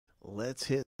Let's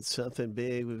hit something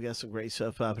big. We've got some great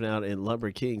stuff popping out in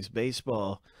Lumber Kings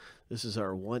baseball. This is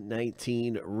our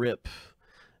 119 rip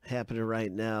happening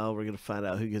right now. We're going to find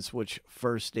out who gets which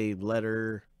first name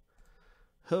letter.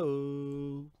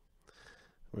 Ho!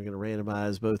 We're going to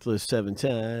randomize both lists 7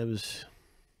 times.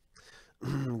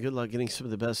 Good luck getting some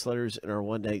of the best letters in our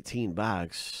 119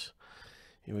 box.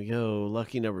 Here we go.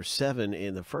 Lucky number 7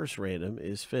 in the first random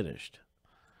is finished.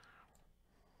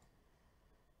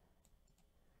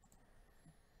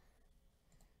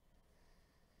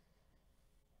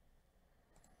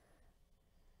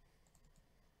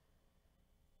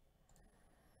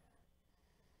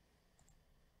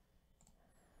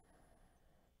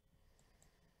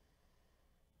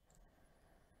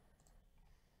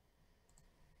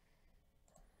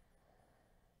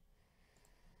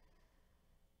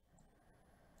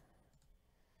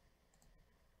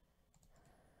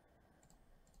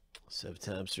 Seven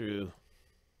times through.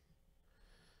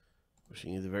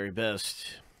 Wishing you the very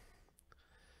best.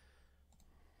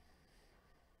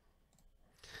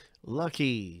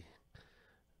 Lucky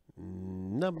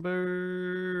number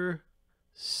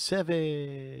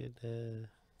 7.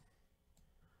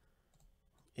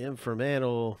 M for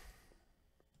Mantle.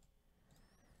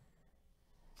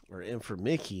 Or M for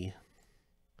Mickey.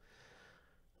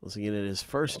 Once again, it is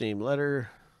first name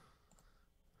letter.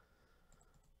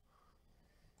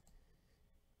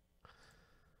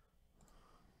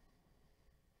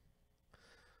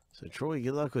 So, Troy,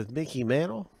 good luck with Mickey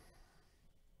Mantle.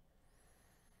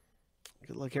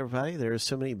 Good luck, everybody. There are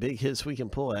so many big hits we can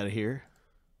pull out of here.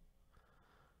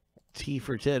 T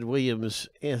for Ted Williams,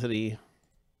 Anthony.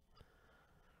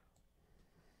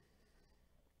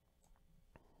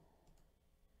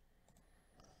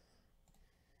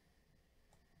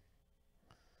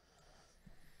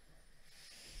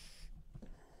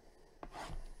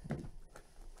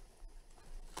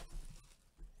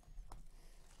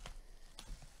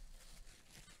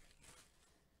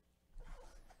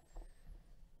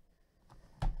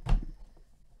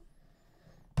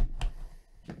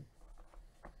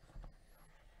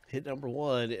 Hit number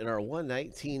 1 in our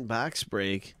 119 box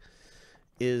break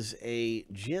is a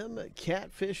Jim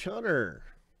Catfish Hunter.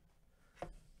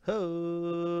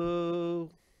 Ho!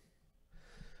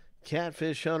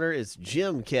 Catfish Hunter. It's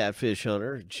Jim Catfish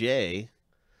Hunter, J.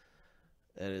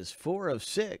 That is 4 of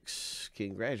 6.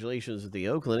 Congratulations to the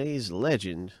Oakland A's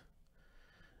legend,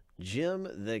 Jim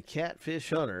the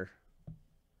Catfish Hunter.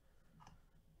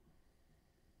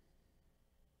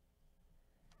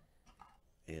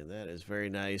 And that is very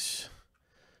nice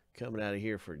coming out of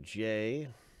here for Jay.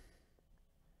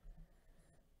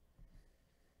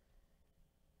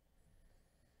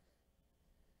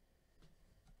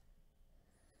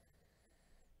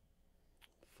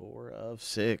 Four of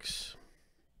 6.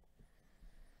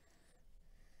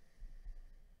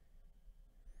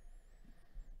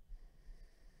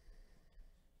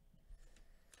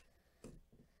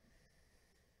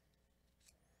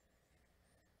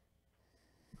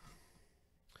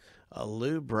 A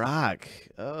Lou Brock.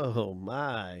 Oh,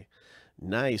 my.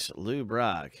 Nice Lou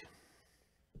Brock.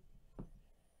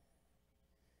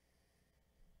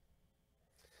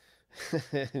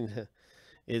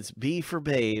 It's B for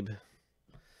Babe.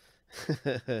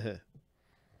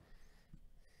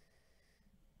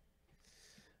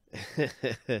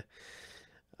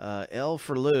 L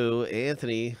for Lou.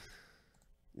 Anthony.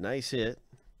 Nice hit.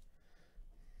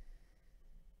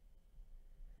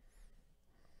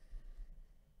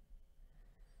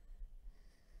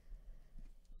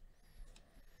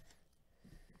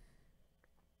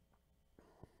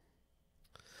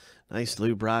 Nice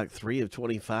Lou Brock, 3 of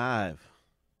 25.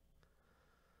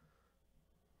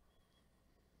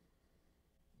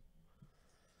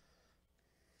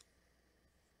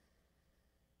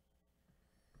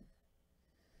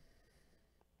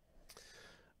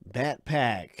 Bat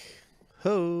Pack.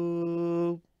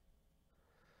 Ho!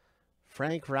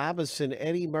 Frank Robinson,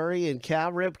 Eddie Murray, and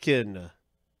Cal Ripken.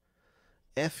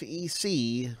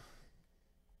 FEC.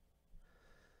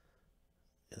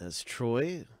 That's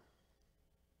Troy.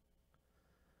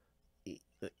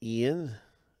 Ian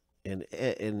and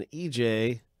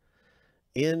EJ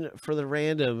in for the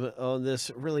random on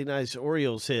this really nice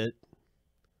Orioles hit.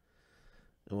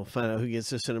 And we'll find out who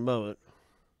gets this in a moment.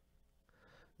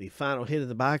 The final hit of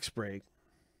the box break.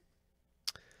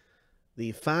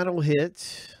 The final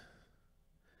hit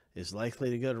is likely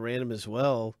to go to random as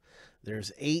well.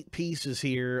 There's 8 pieces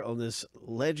here on this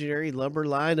legendary lumber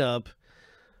lineup.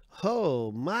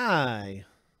 Oh, my.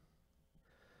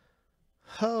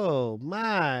 Oh,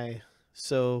 my.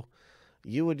 So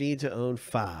you would need to own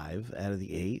 5 out of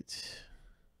the 8.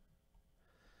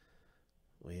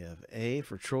 We have A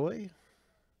for Troy.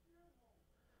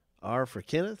 R for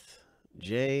Kenneth,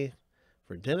 J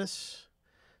for Dennis,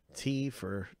 T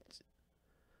for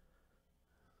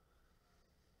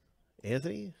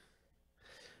Anthony,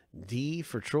 D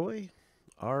for Troy,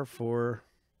 R for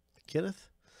Kenneth,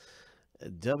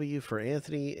 W for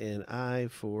Anthony, and I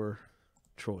for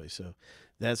Troy. So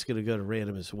that's going to go to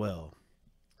random as well.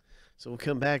 So we'll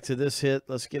come back to this hit.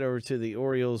 Let's get over to the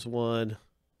Orioles one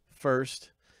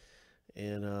first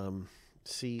and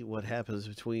see what happens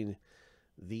between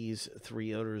these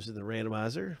three owners in the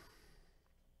randomizer.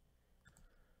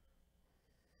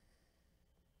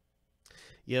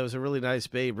 Yeah, it was a really nice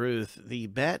Babe Ruth. The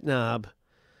bat knob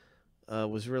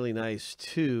was really nice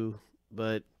too,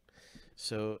 but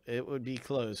so it would be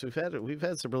close. We've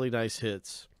had some really nice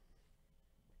hits.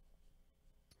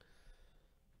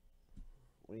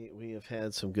 We have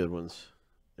had some good ones.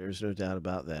 There's no doubt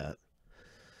about that.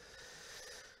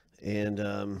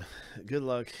 And good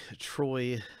luck,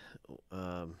 Troy.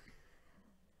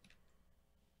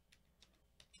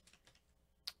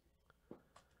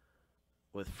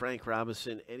 With Frank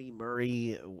Robinson, Eddie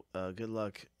Murray. Good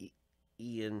luck,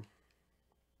 Ian.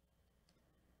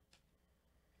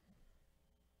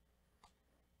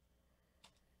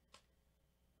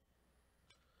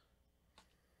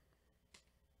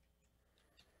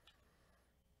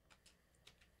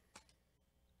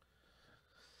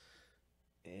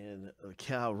 And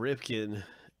Cal Ripken,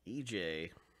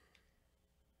 EJ.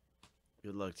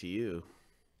 Good luck to you.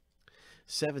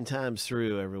 7 times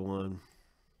through, everyone.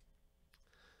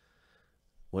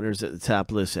 Winners at the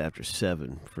top list after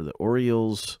 7 for the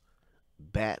Orioles.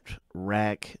 Bat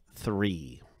Rack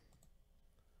 3.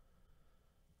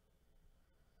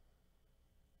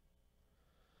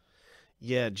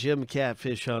 Yeah, Jim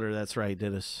Catfish Hunter. That's right,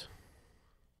 Dennis.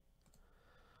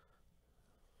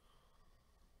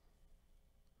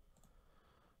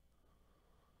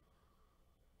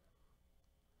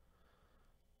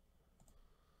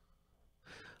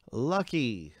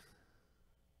 Lucky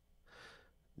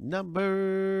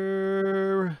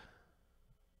number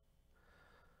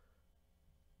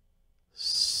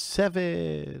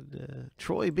 7.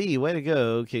 Troy B, way to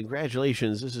go.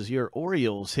 Congratulations. This is your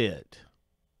Orioles hit.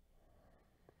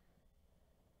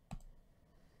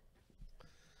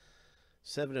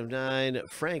 Seven of 9,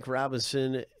 Frank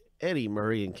Robinson, Eddie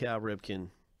Murray, and Cal Ripken.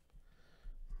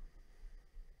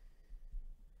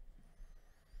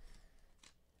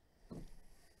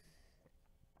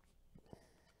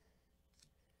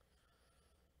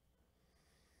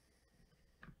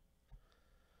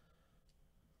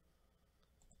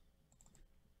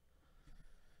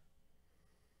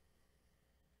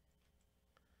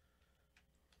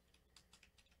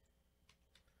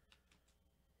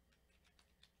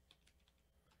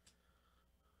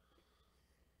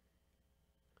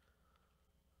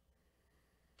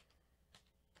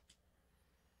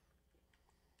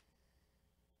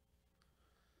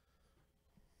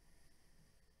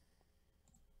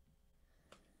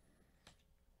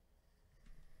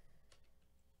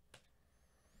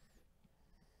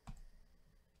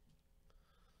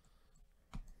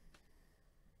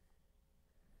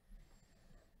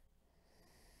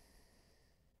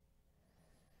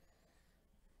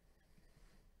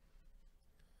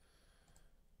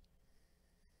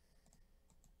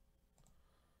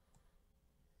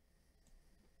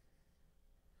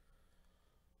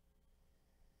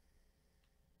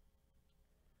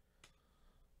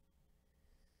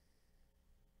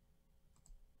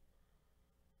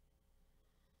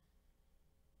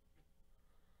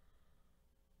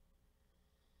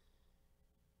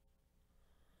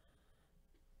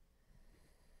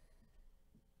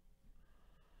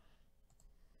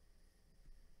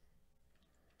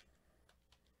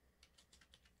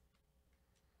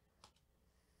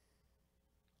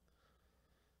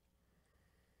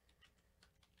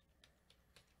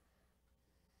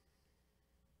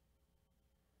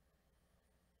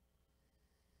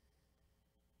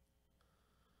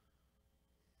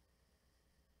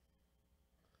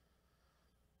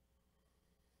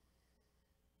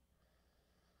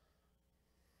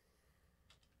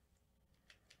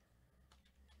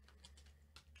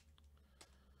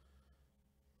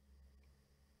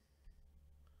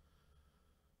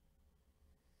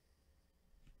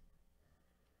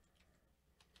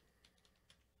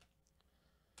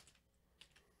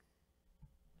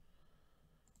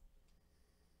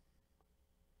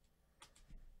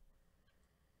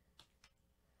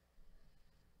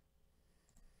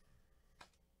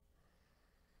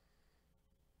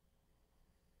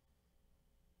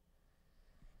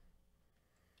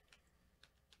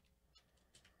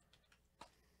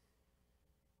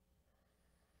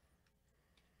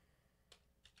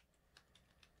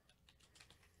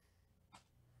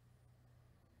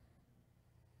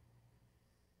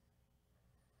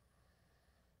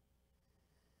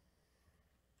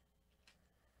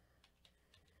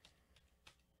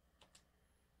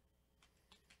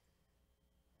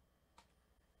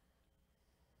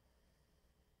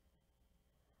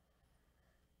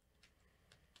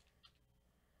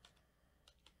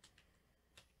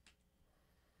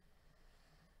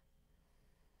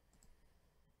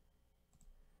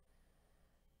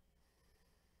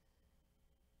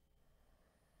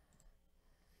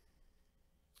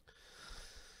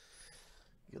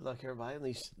 Good luck, everybody.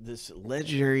 On this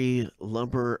legendary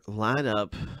lumber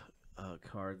lineup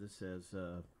card.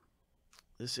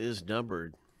 This is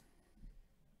numbered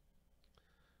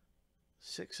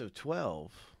 6 of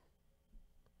 12.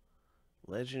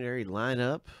 Legendary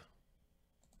lineup.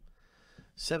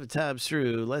 7 times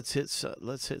through. Let's hit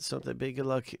something big. Good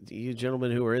luck to you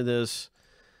gentlemen who are in this.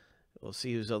 We'll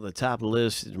see who's on the top of the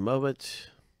list in a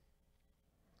moment.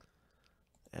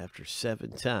 After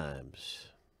 7 times.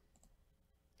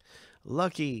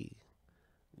 Lucky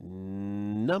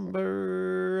number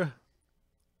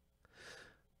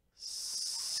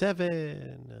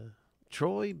 7.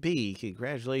 Troy B.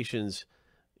 Congratulations.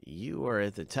 You are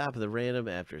at the top of the random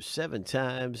after 7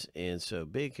 times. And so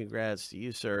big congrats to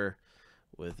you, sir,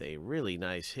 with a really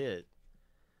nice hit.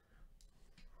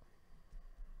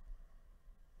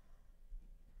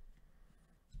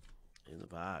 In the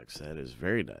box. That is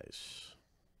very nice.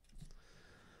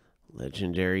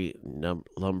 Legendary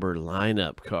lumber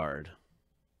lineup card.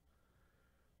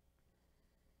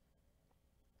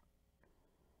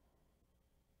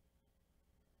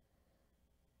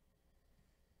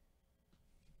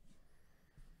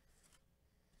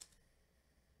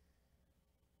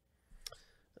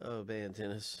 Oh, man,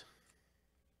 tennis.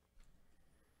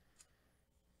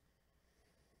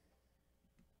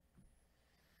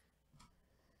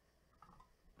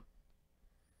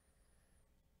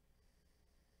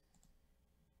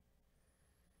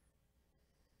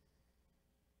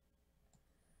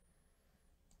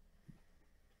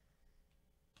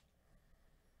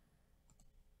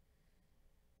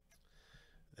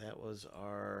 That was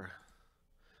our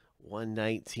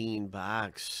 119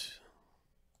 box.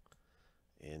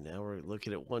 And now we're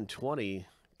looking at 120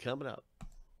 coming up.